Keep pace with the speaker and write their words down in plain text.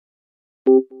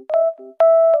Okay,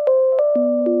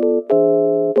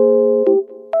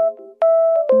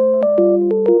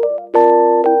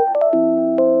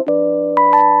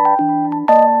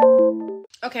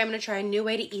 I'm gonna try a new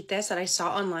way to eat this that I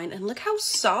saw online, and look how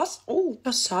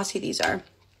how saucy these are.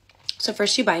 So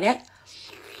first you bite it.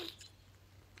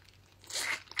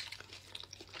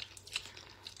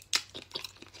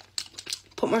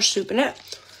 Put more soup in it.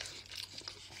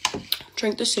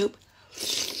 Drink the soup.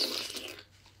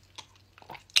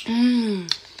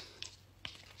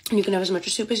 And you can have as much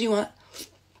soup as you want.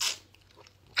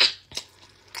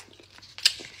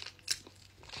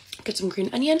 Get some green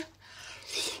onion.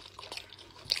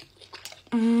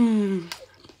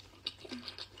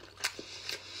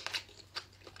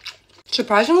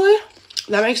 Surprisingly,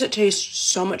 that makes it taste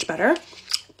so much better.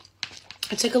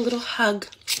 It's like a little hug.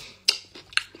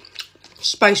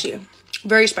 Spicy.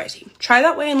 Very spicy. Try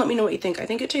that way and let me know what you think. I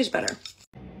think it tastes better.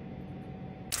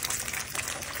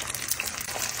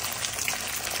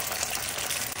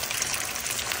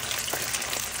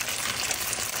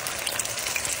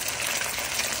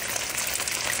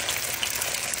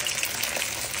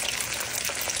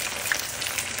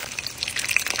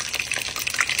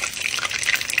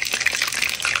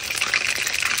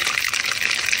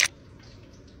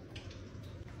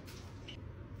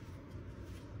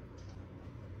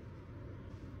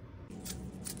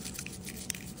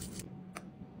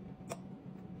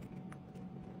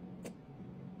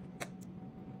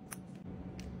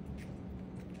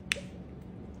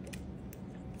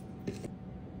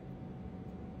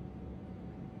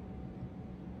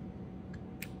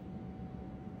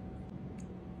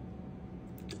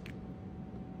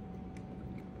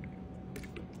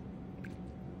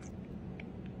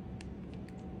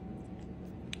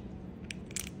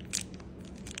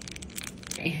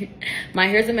 My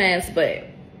hair's a mess, but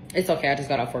it's okay. I just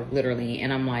got off work literally,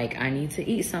 and I'm like, I need to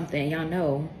eat something. Y'all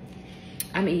know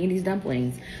I'm eating these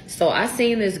dumplings. So I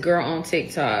seen this girl on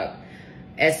TikTok.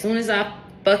 As soon as I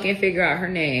fucking figure out her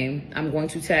name, I'm going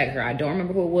to tag her. I don't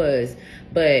remember who it was,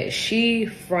 but she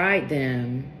fried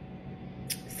them,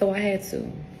 so I had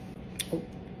to. Oh.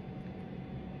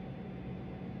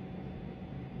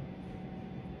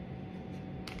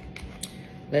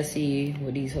 Let's see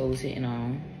what these hoes hitting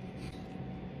on.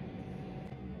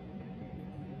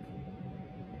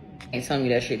 And tell me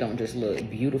that shit don't just look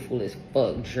beautiful as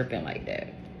fuck dripping like that.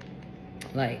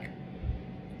 Like,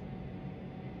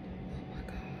 oh my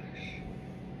gosh.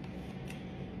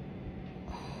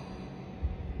 Oh.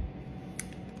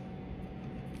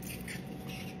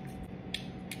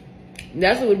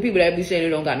 That's what the people that be saying it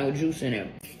don't got no juice in it.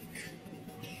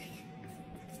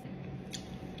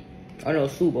 Or no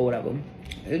soup or whatever.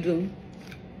 It do.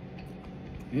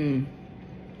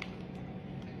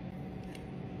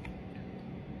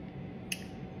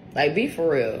 Like, be for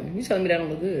real. You telling me that don't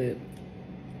look good?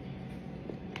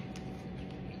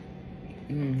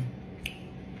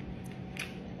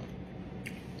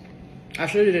 I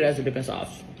should have did it as a dipping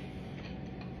sauce.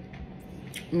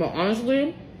 But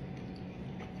honestly,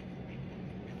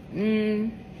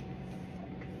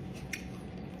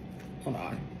 hold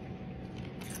on.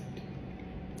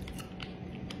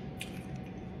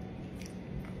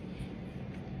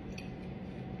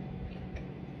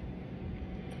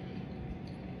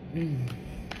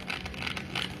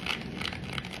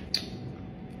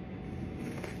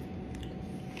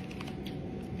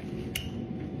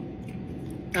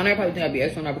 I know you probably think I'd be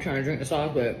extra when I be trying to drink the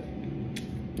sauce, but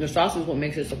the sauce is what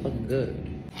makes it so fucking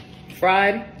good.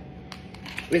 Fried,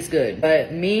 it's good.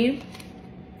 But me,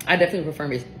 I definitely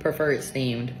prefer it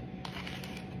steamed.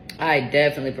 I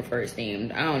definitely prefer it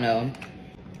steamed. I don't know.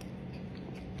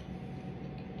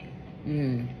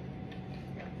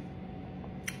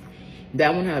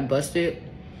 That one had busted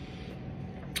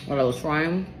while I was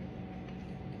frying.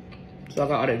 So I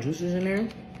got all the juices in there.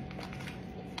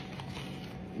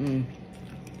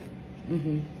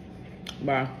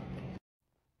 Bye.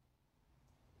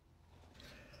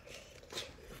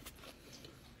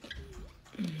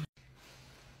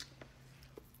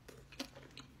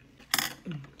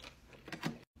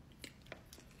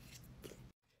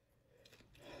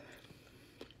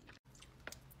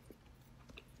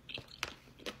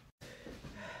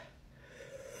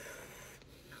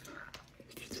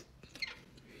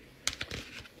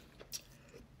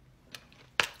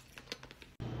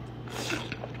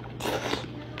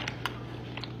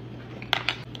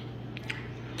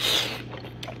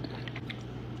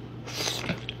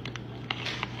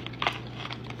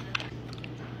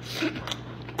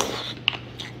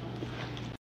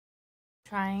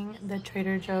 Trying the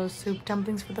Trader Joe's soup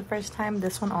dumplings for the first time.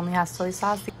 This one only has soy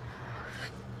sauce.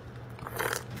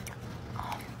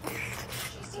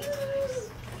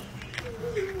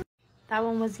 That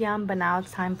one was yum, but now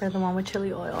it's time for the one with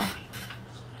chili oil.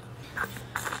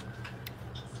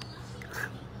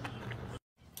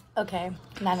 Okay,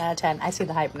 9 out of 10. I see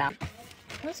the hype now.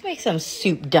 Let's make some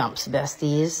soup dumps,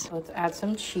 besties. Let's add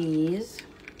some cheese.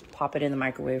 Pop it in the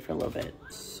microwave for a little bit.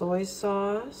 Soy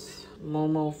sauce.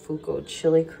 Momofuku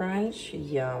chili crunch.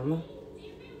 Yum.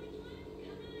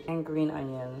 And green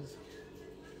onions.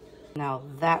 Now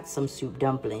that's some soup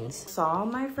dumplings. Saw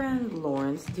my friend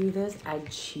Lawrence do this,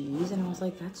 add cheese, and I was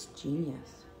like, that's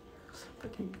genius.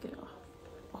 Freaking get it off.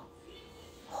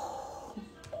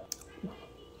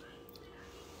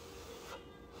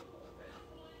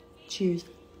 Cheers.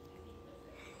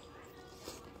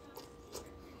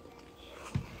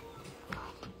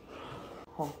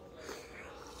 Oh.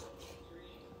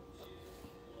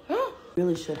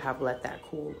 Really should have let that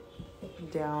cool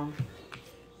down,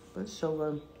 but it's so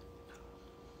good.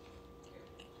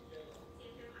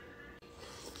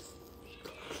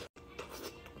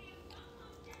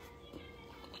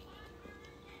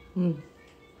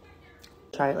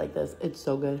 Try it like this. It's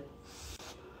so good.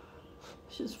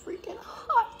 It's just freaking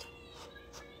hot.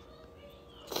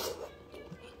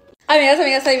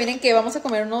 Amigas, adivinen que vamos a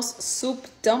comer unos soup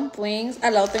dumplings.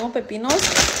 Al lado tengo pepinos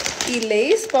y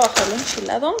Lay's para bajarlo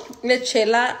enchilado. Le eché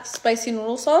la spicy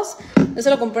noodle sauce. Ese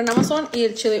lo compré en Amazon y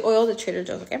el chili oil de Trader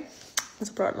Joe's, ¿ok? Vamos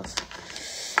a probarlos.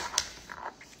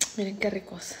 Miren qué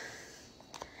ricos.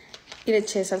 Y le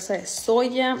eché salsa de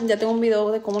soya. Ya tengo un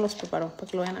video de cómo los preparo para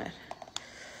que lo vayan a ver.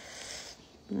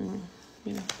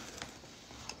 Mira.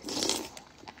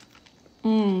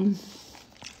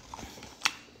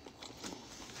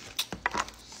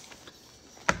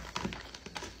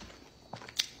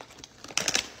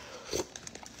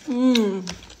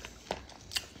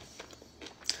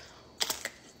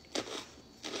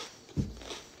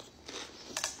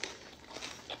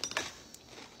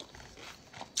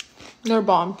 They're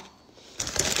bomb.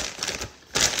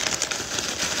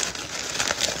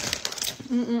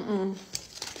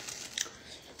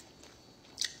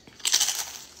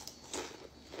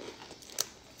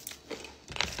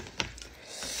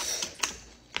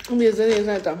 Un 10 de 10,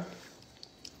 neta.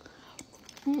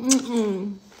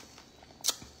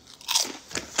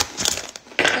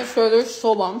 They're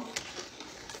so bomb.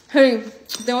 Hey,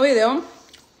 tengo video.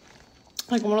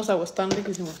 Ay, cómo los hago, están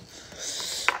riquísimos.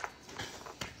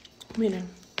 Miren.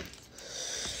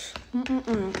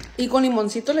 Y con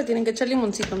limoncito le tienen que echar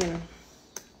limoncito, miren.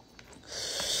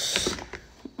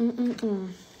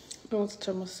 Vamos a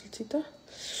echar más salsita.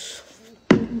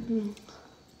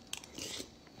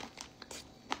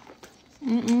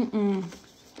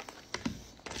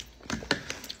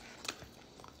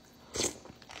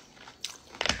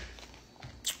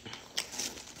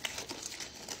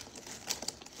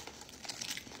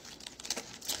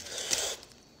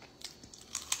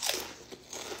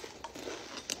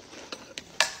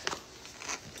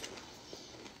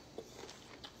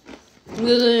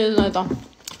 Neta.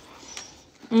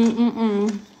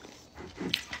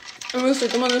 Me estoy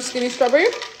tomando el skinny strawberry.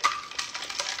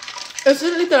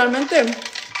 Este literalmente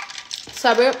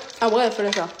sabe agua de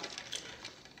fresa.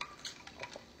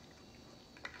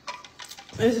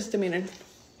 Es este, miren.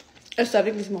 Está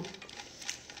riquísimo.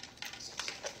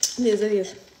 10 de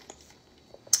 10.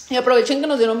 Y aprovechen que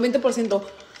nos dieron 20%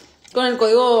 con el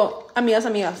código amigas.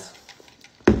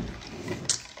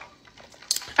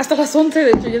 Hasta las 11,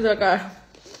 de hecho, ya se va a acabar.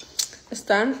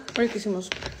 Están riquísimos.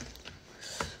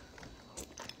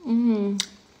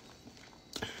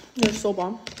 De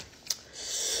sopa.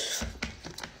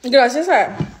 Gracias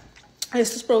a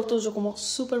estos productos yo como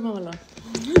súper mamalón.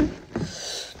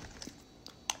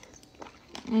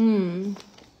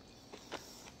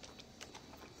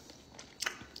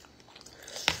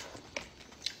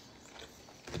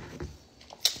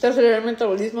 Te acelera el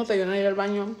metabolismo, te ayudan a ir al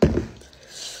baño.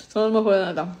 Son los mejores de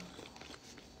neta.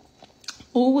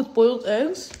 With boiled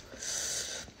eggs.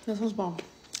 That sounds bomb.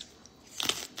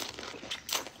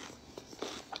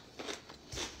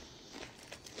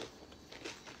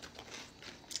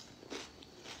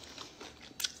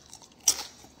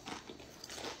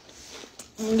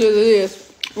 De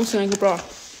 10. Uy, se me hay que probar.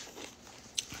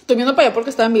 Estoy viendo para allá porque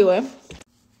está en vivo,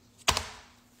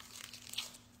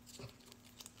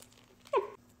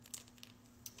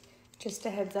 Just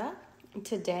a heads up,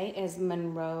 today is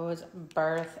Monroe's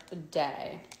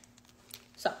birthday.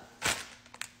 So,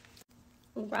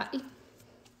 right.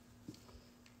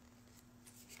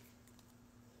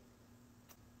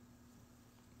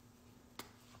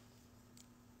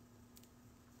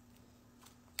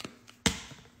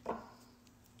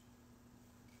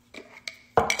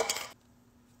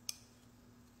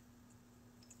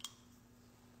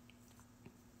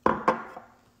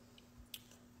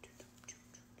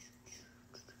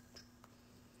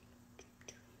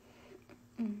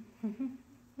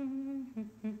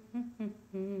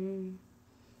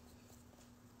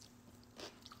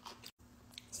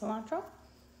 Cilantro.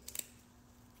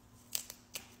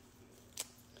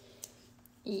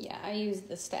 Yeah, I use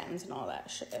the stems and all that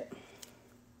shit.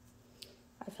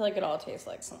 I feel like it all tastes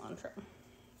like cilantro.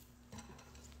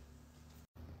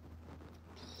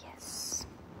 Yes.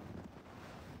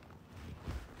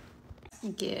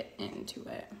 Get into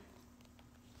it.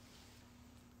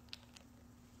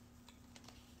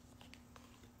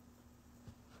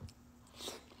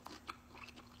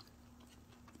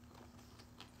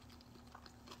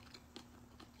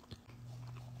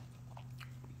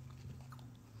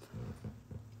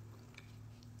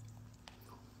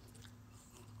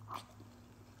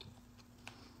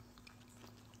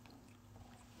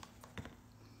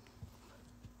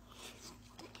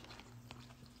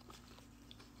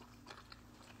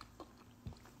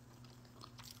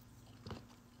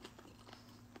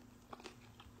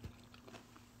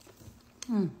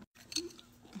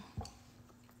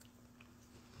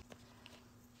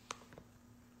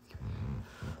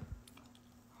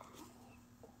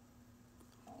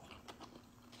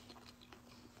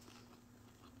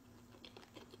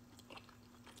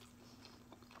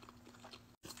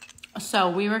 So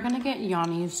we were gonna get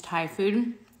Yanni's Thai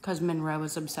food because Monroe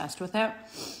is obsessed with it,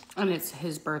 and it's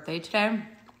his birthday today.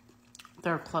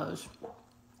 They're closed.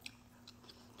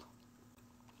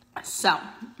 So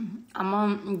I'm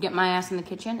gonna get my ass in the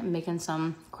kitchen and making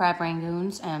some crab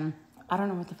rangoons, and I don't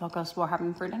know what the fuck else we're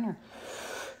having for dinner.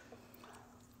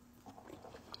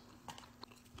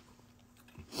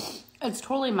 It's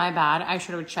totally my bad. I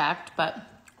should have checked, but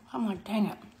I'm like, dang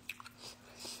it.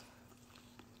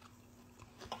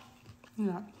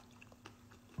 Yeah.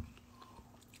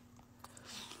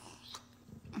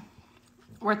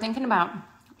 We're thinking about,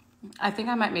 I think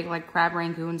I might make like crab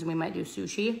rangoons and we might do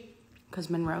sushi because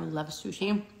Monroe loves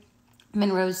sushi.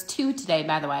 Monroe's 2 today,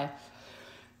 by the way.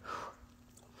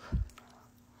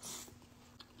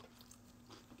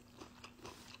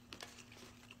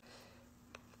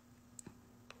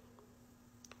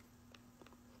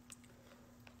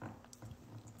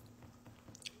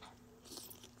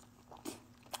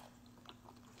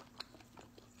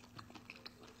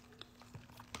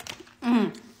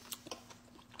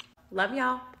 Love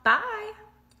y'all. Bye!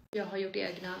 Jag har gjort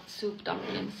egna soup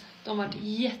dumplings. De har varit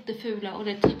jättefula och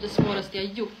det är typ det svåraste jag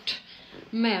gjort.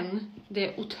 Men det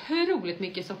är otroligt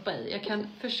mycket soppa i. Jag kan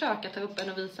försöka ta upp en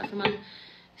och visa för man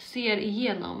ser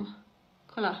igenom.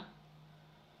 Kolla.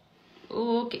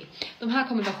 Okej. De här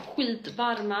kommer vara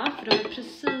skitvarma för de är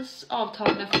precis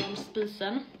avtagna från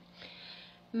spisen.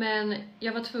 Men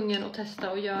jag var tvungen att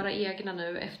testa och göra egna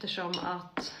nu eftersom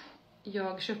att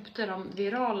jag köpte de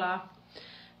virala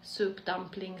soup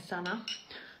dumplingsarna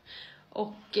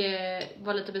och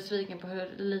var lite besviken på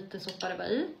hur lite soppa det var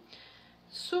i.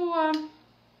 Så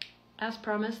as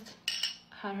promised,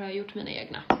 här har jag gjort mina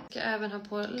egna. Jag ska även ha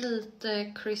på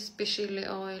lite crispy chili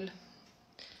oil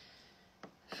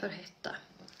för hetta.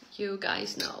 You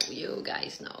guys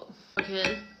know.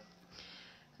 Okej.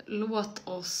 Låt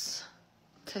oss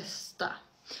testa.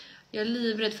 Jag är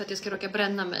livrädd för att jag ska råka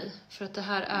bränna mig, för att det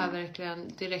här är verkligen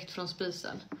direkt från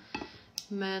spisen.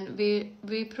 Men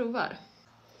vi provar.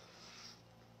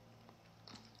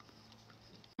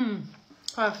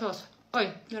 Ja, förlåt.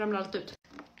 Oj, nu ramlar allt ut.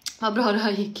 Vad bra det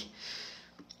här gick.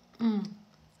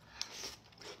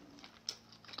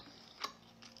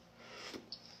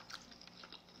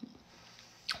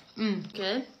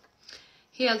 Okej.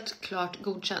 Helt klart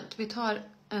godkänt. Vi tar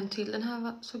en till. Den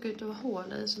här såg ut att vara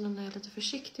hål i, så den är jag lite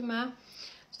försiktig med.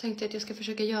 Så tänkte jag att jag ska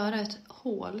försöka göra ett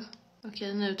hål.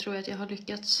 Okej, nu tror jag att jag har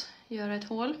lyckats göra ett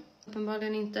hål.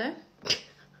 Uppenbarligen inte.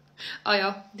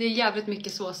 Ja, det är jävligt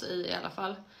mycket sås i alla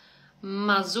fall.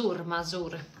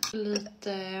 Mazur.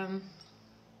 Lite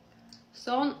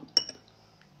sån.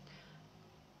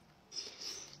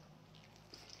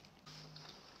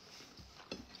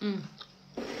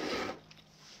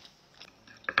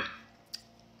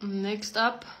 Next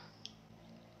up.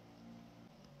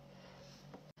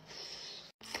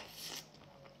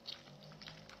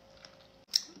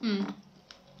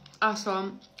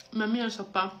 Alltså, med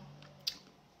mjölsoppa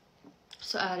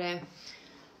så är det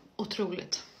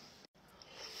otroligt.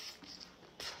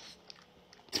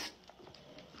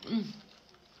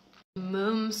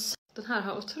 Mums. Den här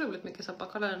har otroligt mycket soppa.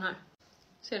 Kolla den här.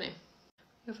 Ser ni?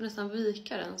 Jag får nästan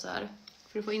vika den så här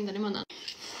för att få in den i munnen.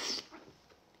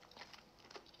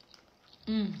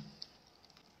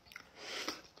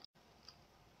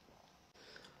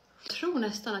 Jag tror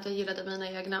nästan att jag gillade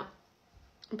mina egna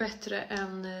bättre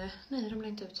än... Nej, de ramlade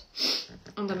inte ut.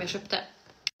 Om de jag köpte.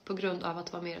 På grund av att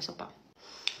det var mer soppa.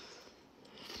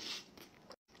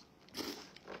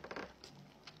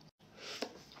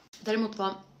 Däremot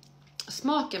var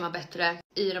smaken var bättre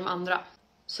i de andra.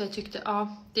 Så jag tyckte,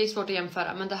 ja, det är svårt att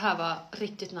jämföra. Men det här var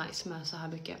riktigt nice med så här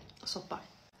mycket soppa.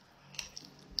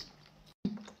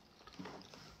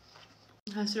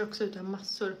 Här ser det också ut att ha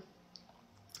massor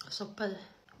soppa i.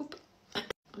 Hopp.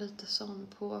 Lite sån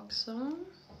på också.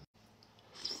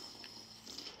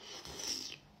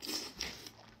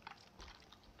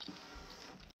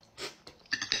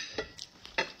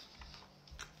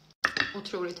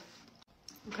 Otroligt.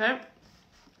 Okej.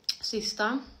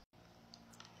 Sista.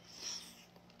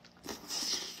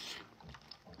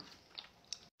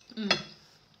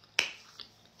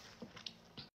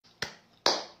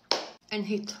 En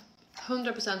hit.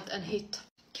 100% en hit.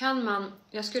 Kan man,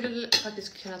 jag skulle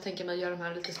faktiskt kunna tänka mig att göra de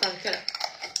här lite starkare.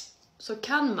 Så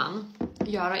kan man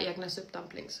göra egna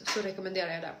supdumplings så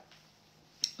rekommenderar jag det.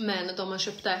 Men de man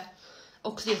köpte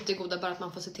också jättegoda, bara att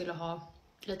man får se till att ha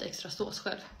lite extra sås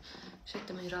själv.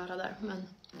 Ursäkta mig röra där, men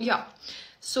ja.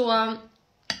 Så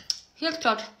helt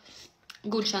klart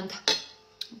godkänt.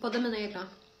 Både mina egna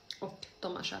och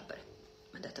de man köper.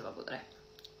 Men detta var godare.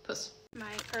 Puss.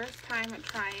 My first time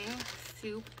trying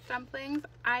soup dumplings.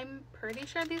 I'm pretty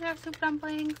sure these are soup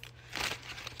dumplings.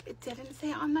 It didn't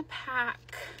say on the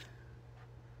pack.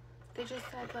 They just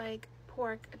said like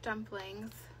pork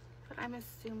dumplings. But I'm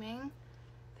assuming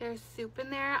there's soup in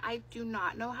there. I do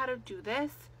not know how to do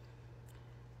this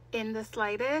in the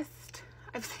slightest.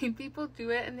 I've seen people do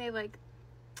it and they like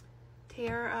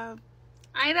tear up.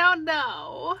 I don't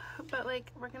know. But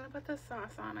like we're gonna put the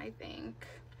sauce on, I think.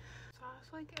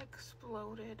 Sauce like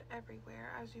exploded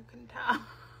everywhere, as you can tell.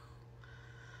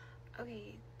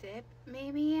 Okay, dip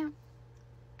maybe,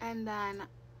 and then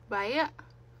bite.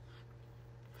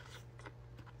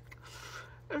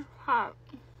 It's hot.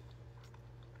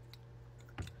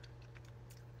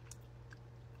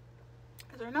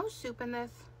 Is there no soup in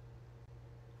this?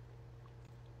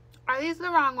 Are these the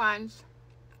wrong ones?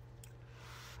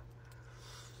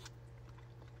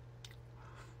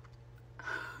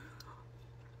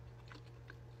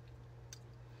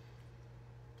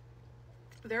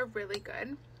 They're really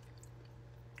good,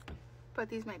 but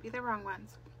these might be the wrong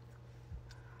ones.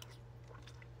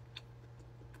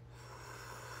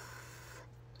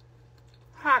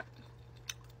 Hot.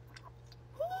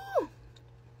 Woo!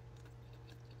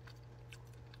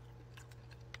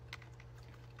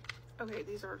 Okay,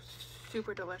 these are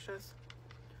super delicious.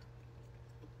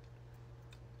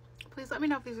 Please let me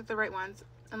know if these are the right ones,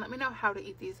 and let me know how to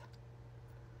eat these.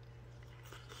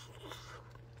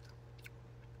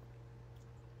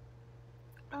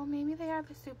 Oh, maybe they are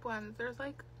the soup ones. There's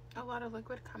like a lot of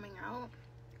liquid coming out.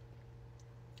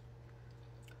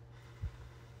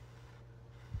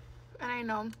 And I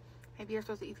know maybe you're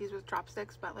supposed to eat these with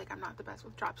chopsticks, but like I'm not the best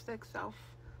with chopsticks, so.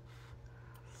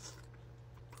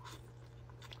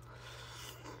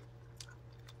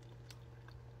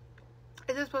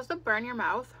 Is it supposed to burn your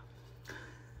mouth?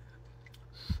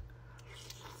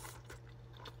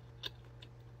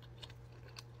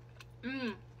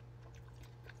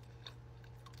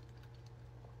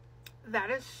 That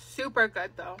is super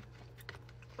good though.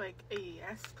 Like a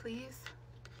yes, please.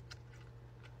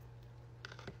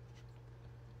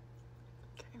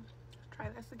 Okay, let's try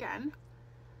this again.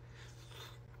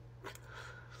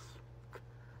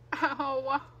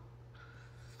 Ow.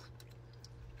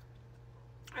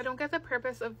 I don't get the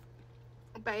purpose of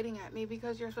biting it. Maybe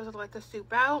because you're supposed to let the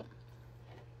soup out.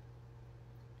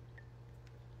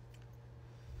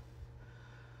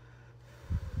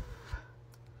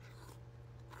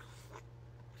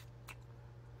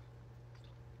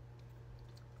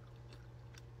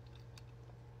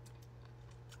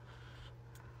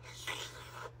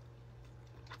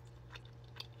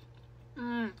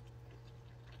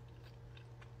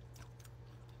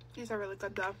 These are really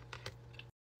good though.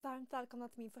 Varmt välkomna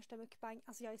till min första mukbang.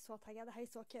 Alltså jag är så taggad, det här är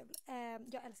så kul.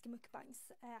 Jag älskar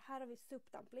mukbangs. Här har vi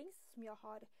soup dumplings som jag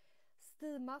har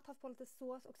steamat, haft på lite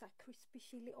sås och så här crispy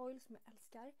chili oil som jag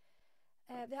älskar.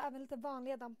 Vi har även lite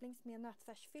vanliga dumplings med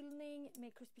nötfärsfyllning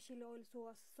med crispy chili oil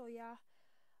sås, soja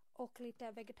och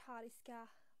lite vegetariska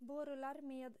borrullar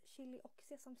med chili och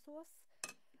sesamsås.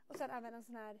 Och sen även en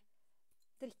sån här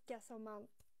dricka som man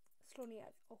slår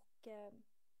ner och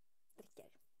dricker.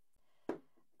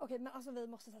 Okej, men alltså vi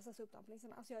måste testa soup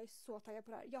dumplingsen. Alltså jag är så taggad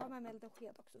på det här. Jag har med mig en liten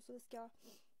sked också, så vi ska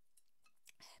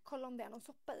kolla om det är någon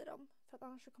soppa i dem. För att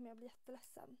annars så kommer jag bli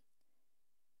jätteledsen.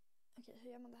 Okej,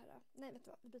 hur gör man det här då? Nej, vet du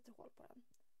vad? Vi byter hål på den.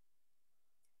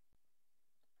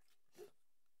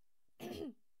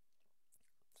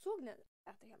 Såg ni?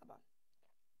 Äter hela bara.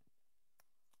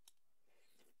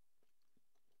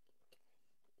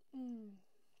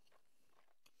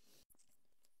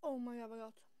 Oh my god, vad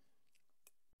gott.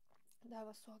 Det här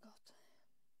var så gott.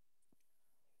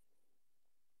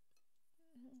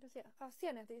 Ja,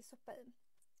 ser ni att det är soppa i?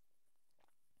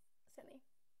 Ser ni?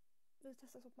 Vi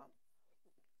testar soppan.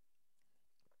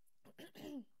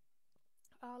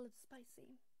 Ja, lite spicy.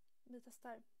 Vi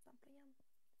testar dumplingen.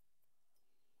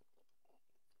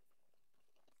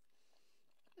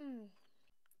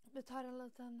 Vi tar en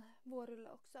liten vårrulle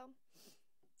också.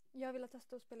 Jag ville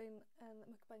testa att spela in en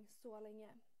mukbang så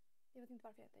länge. Jag vet inte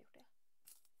varför jag inte har gjort det.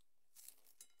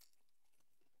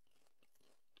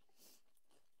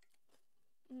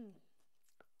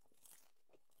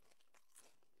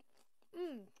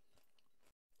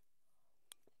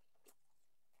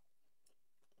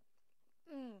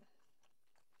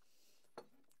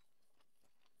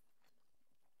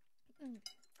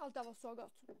 Allt det här var så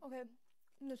gott. Okej,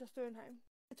 nu testar vi den här.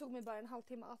 Det tog mig bara en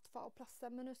halvtimme att få av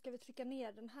plasten, men nu ska vi trycka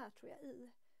ner den här tror jag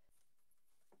i.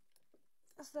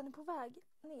 Alltså den är på väg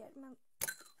ner, men...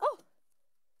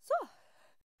 Så!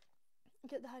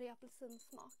 Okej, det här är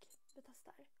apelsinsmak. Vi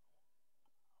testar.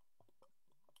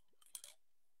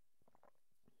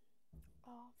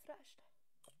 Ja, fräscht.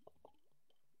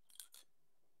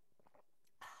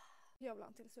 Jag vill ha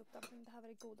en till supdumpling. Det här var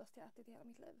det godaste jag ätit i hela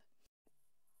mitt liv.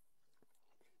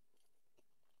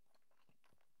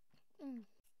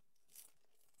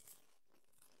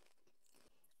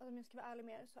 Alltså, om jag ska vara ärlig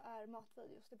med er så är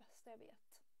matvideos det bästa jag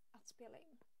vet att spela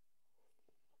in.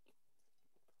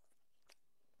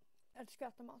 Jag älskar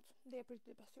att äta mat. Det är på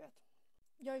riktigt det bästa jag vet.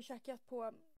 Jag har ju käkat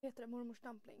på mormors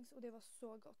dumplings och det var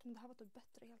så gott. Men det här var typ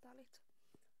bättre, helt ärligt.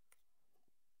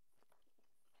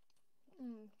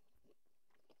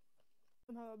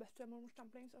 De här var bättre än mormors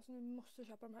dumplings. Alltså ni måste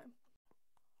köpa de här.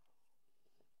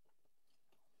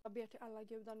 Jag ber till alla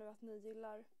gudar nu att ni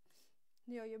gillar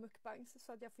när jag gör mukbangs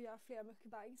så att jag får göra fler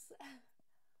mukbangs.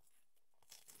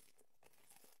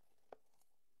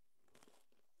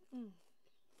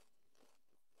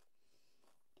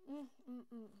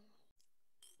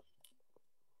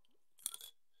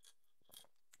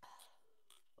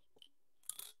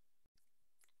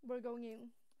 We're going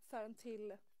in för en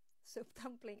till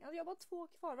supdumpling. Alltså jag har bara 2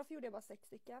 kvar. Varför gjorde jag bara 6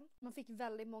 stycken? Man fick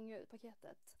väldigt många i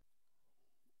paketet.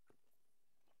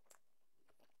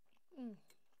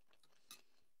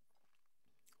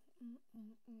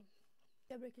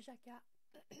 Jag brukar käka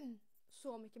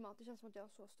så mycket mat. Det känns som att jag har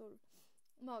så stor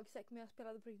magsäck. Men jag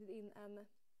spelade på riktigt in en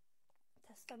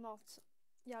testar mat.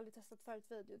 Jag har aldrig testat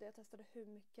förut video där jag testade hur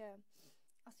mycket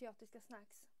asiatiska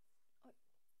snacks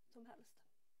som helst.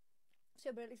 Så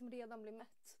jag börjar liksom redan bli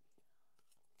mätt.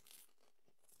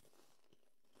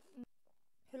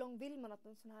 Hur lång vill man att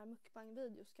en sån här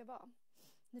mukbang-video ska vara?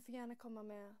 Ni får gärna komma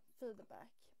med feedback.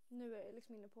 Nu är jag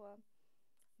liksom inne på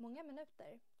många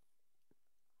minuter.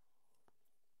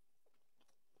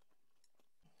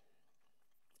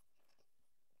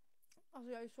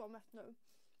 Alltså jag är så mätt nu.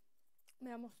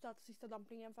 Men jag måste äta sista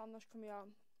dumplingen för annars kommer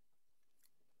jag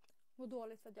må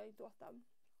dåligt för att jag inte åt den.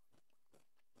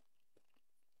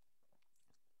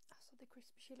 Alltså det är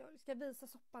crispy chili oil. Ska jag visa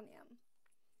soppan igen?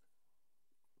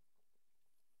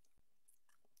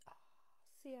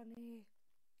 Ser ni?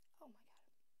 Oh my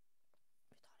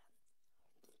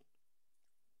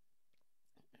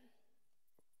god.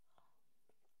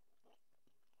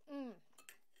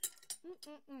 Vi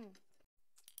tar den.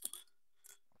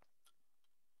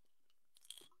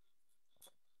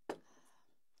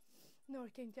 Nu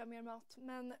orkar inte jag mer mat,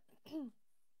 men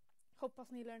hoppas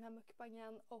ni gillar den här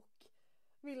mukbangen och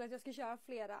vill att jag ska köra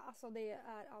flera. Alltså det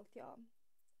är allt jag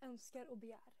önskar och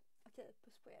begär. Okej,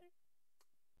 puss på er.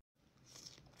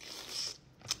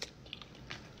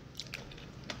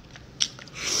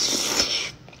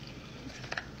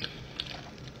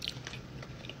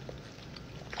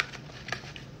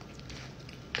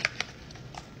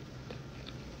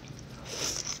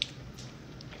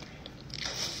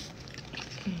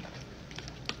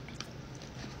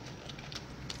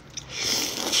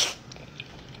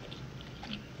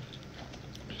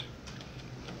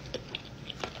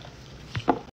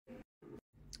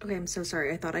 Okay, I'm so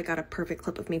sorry. I thought I got a perfect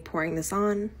clip of me pouring this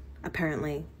on.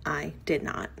 Apparently, I did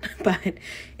not. But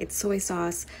it's soy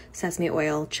sauce, sesame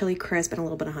oil, chili crisp, and a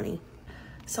little bit of honey.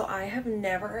 So I have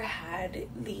never had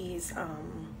these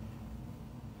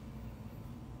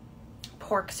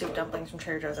pork soup dumplings from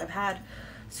Trader Joe's. I've had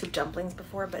soup dumplings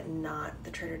before, but not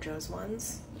the Trader Joe's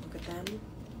ones. Look at them.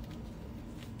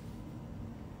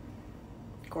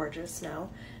 Gorgeous. Now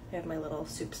I have my little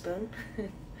soup spoon.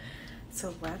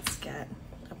 So let's get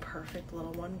a perfect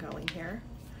little one going here.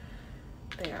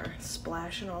 They are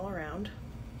splashing all around.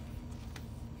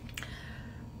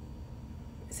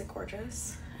 Is it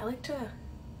gorgeous? I like to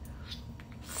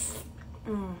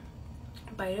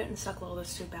bite it and suck a little of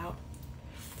the soup out.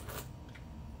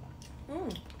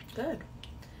 Good.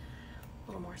 A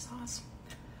little more sauce.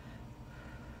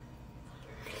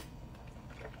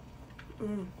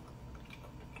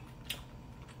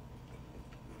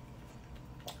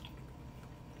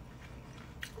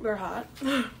 They're hot.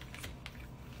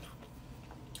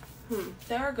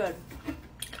 They are good.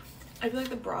 I feel like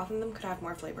the broth in them could have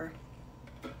more flavor.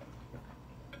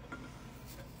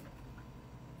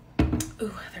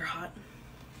 Ooh, they're hot.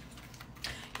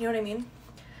 You know what I mean?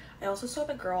 I also saw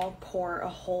the girl pour a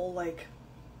whole like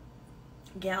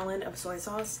gallon of soy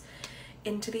sauce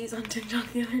into these on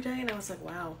TikTok the other day, and I was like,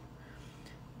 wow,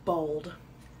 bold.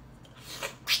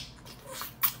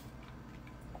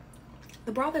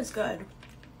 The broth is good.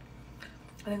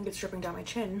 I think it's dripping down my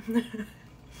chin.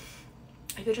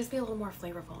 It could just be a little more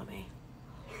flavorful to me.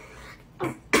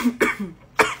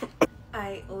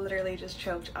 I literally just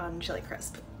choked on chili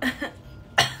crisp.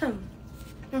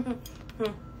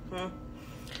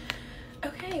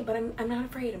 Okay, but I'm not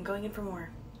afraid. I'm going in for more.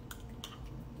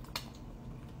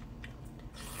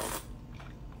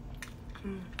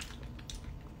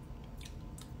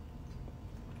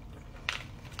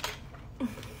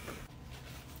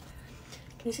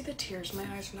 Can you see the tears in my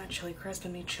eyes from that chili crisp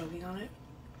and me choking on it?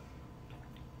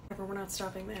 However, we're not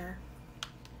stopping there.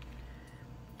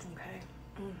 Okay.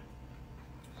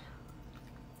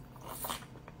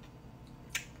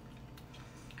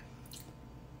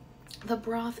 The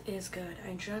broth is good.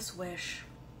 I just wish,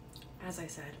 as I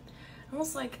said,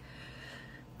 almost like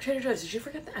Trader Joe's. Did you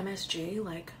forget the MSG?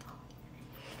 Like,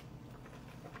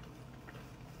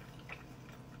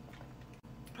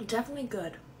 definitely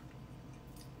good.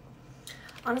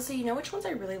 Honestly, you know which ones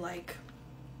I really like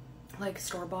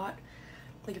store-bought?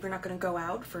 Like if you're not gonna go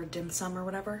out for dim sum or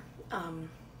whatever.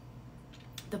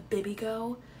 The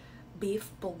Bibigo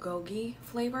beef bulgogi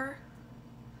flavor.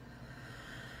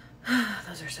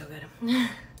 Those are so good.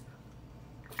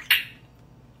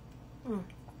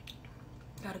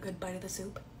 Got a good bite of the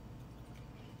soup.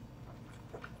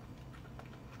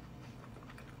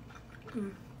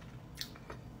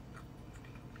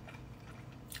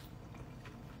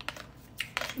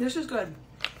 This is good.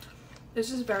 This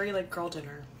is very like girl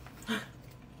dinner.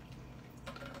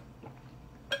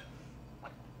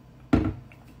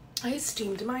 I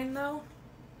steamed mine though,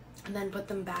 and then put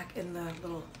them back in the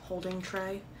little holding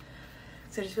tray.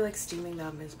 So I just feel like steaming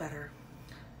them is better.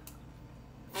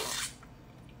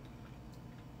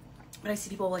 But I see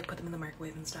people like put them in the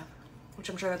microwave and stuff, which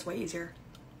I'm sure that's way easier.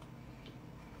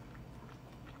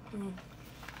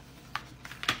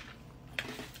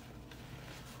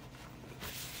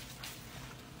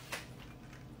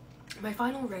 My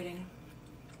final rating,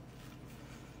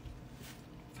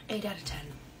 8 out of 10,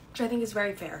 which I think is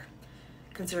very fair,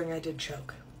 considering I did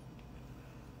choke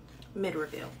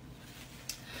mid-review.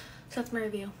 So that's my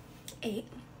review. 8.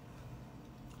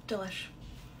 Delish.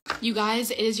 You guys,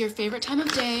 it is your favorite time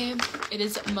of day. It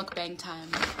is mukbang time.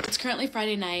 It's currently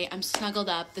Friday night. I'm snuggled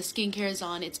up. The skincare is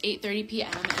on. It's 8:30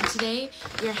 p.m. and today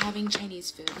we are having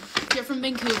Chinese food. If you're from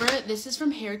Vancouver, this is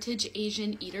from Heritage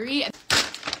Asian Eatery.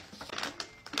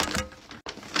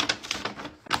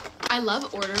 I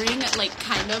love ordering like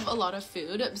kind of a lot of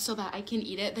food so that I can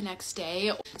eat it the next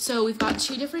day. So we've got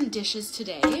 2 different dishes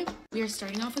today. We are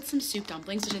starting off with some soup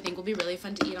dumplings, which I think will be really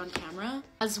fun to eat on camera,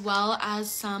 as well as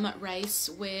some rice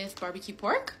with barbecue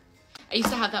pork. I used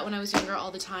to have that when I was younger all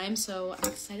the time, so I'm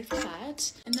excited for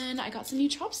that. And then I got some new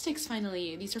chopsticks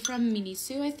finally. These are from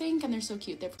Miniso, I think, and they're so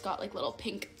cute. They've got like little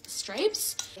pink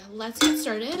stripes. Yeah, let's get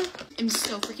started. I'm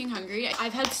so freaking hungry.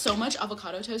 I've had so much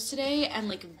avocado toast today and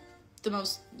like the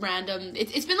most random,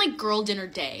 it's been like girl dinner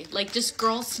day, like just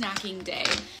girl snacking day.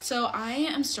 So I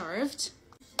am starved.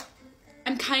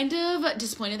 I'm kind of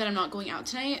disappointed that I'm not going out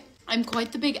tonight. I'm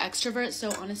quite the big extrovert,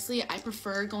 so honestly, I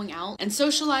prefer going out and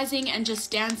socializing and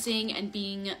just dancing and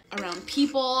being around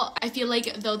people. I feel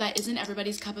like though that isn't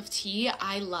everybody's cup of tea,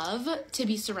 I love to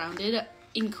be surrounded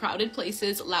in crowded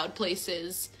places, loud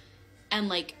places, and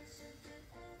like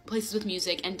places with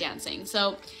music and dancing.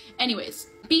 So anyways,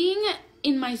 being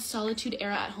in my solitude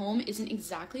era at home isn't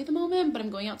exactly the moment, but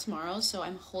I'm going out tomorrow, so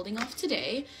I'm holding off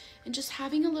today and just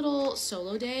having a little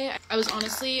solo day. I was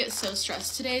honestly so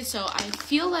stressed today, so I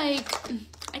feel like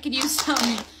I could use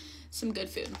some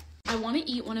good food. I want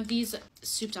to eat one of these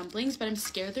soup dumplings, but I'm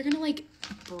scared they're gonna like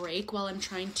break while I'm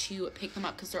trying to pick them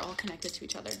up because they're all connected to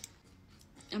each other.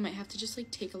 I might have to just like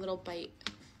take a little bite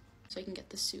so I can get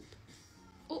the soup.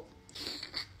 Oh.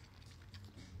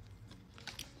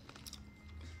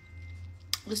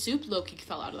 The soup low-key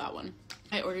fell out of that one.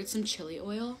 I ordered some chili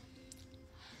oil.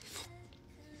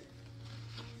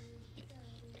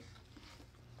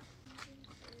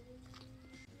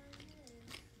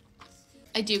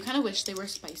 I do kind of wish they were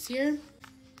spicier.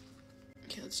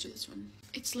 Okay, let's do this one.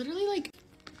 It's literally like,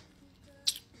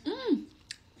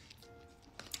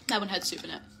 that one had soup in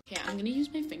it. Okay, I'm gonna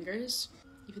use my fingers,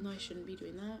 even though I shouldn't be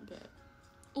doing that, but,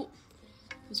 oh,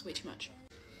 it was way too much.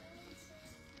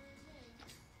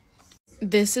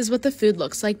 This is what the food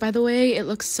looks like, by the way. It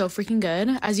looks so freaking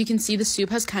good. As you can see, the soup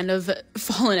has kind of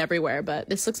fallen everywhere, but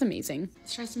this looks amazing.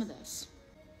 Let's try some of this.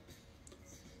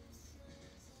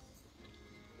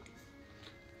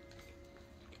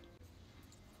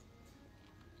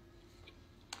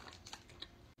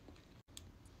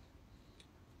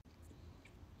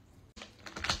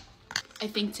 I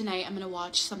think tonight I'm gonna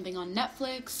watch something on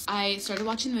Netflix. I started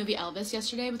watching the movie Elvis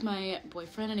yesterday with my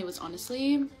boyfriend, and it was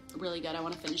honestly really good. I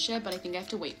want to finish it, but I think I have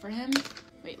to wait for him.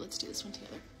 Wait, let's do this one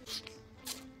together.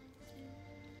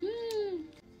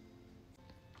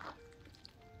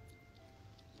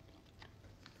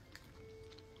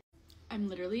 I'm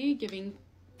literally giving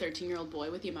 13-year-old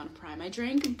boy with the amount of Prime I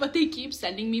drink, but they keep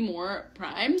sending me more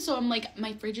Prime, so I'm like,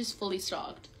 my fridge is fully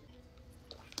stocked.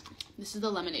 This is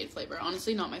the lemonade flavor.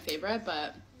 Honestly, not my favorite,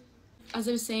 but as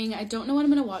I was saying, I don't know what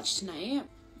I'm gonna watch tonight.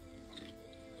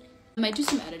 I might do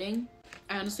some editing.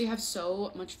 I honestly have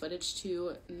so much footage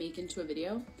to make into a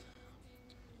video.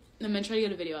 I'm gonna try to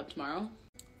get a video up tomorrow.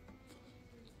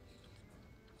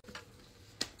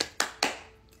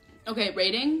 Okay,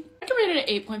 rating. I can rate it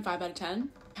at 8.5 out of 10.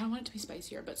 I don't want it to be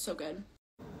spicier, but so good.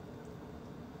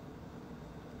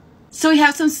 So we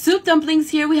have some soup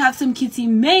dumplings here. We have some kitty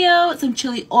mayo, some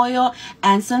chili oil,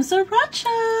 and some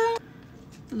sriracha.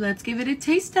 Let's give it a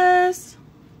taste test.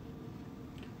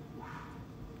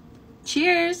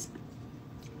 Cheers.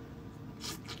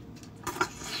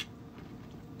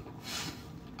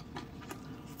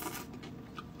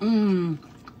 Mmm.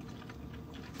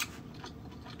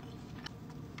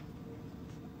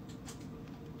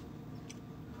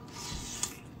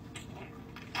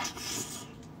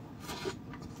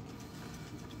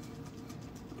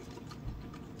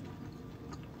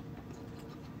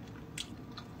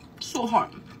 So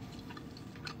hot.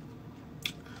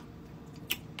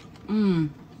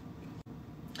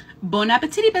 Bon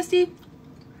appetit, bestie.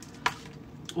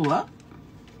 What?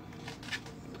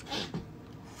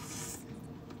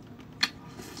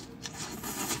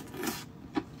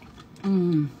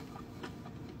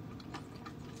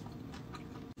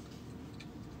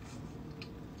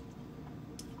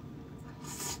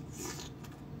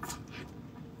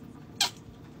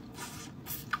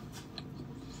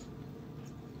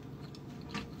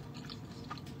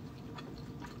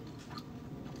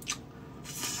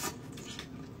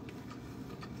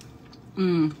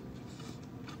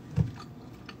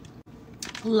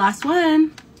 Last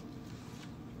one.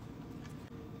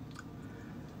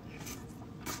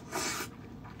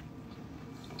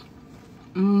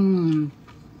 Mmm.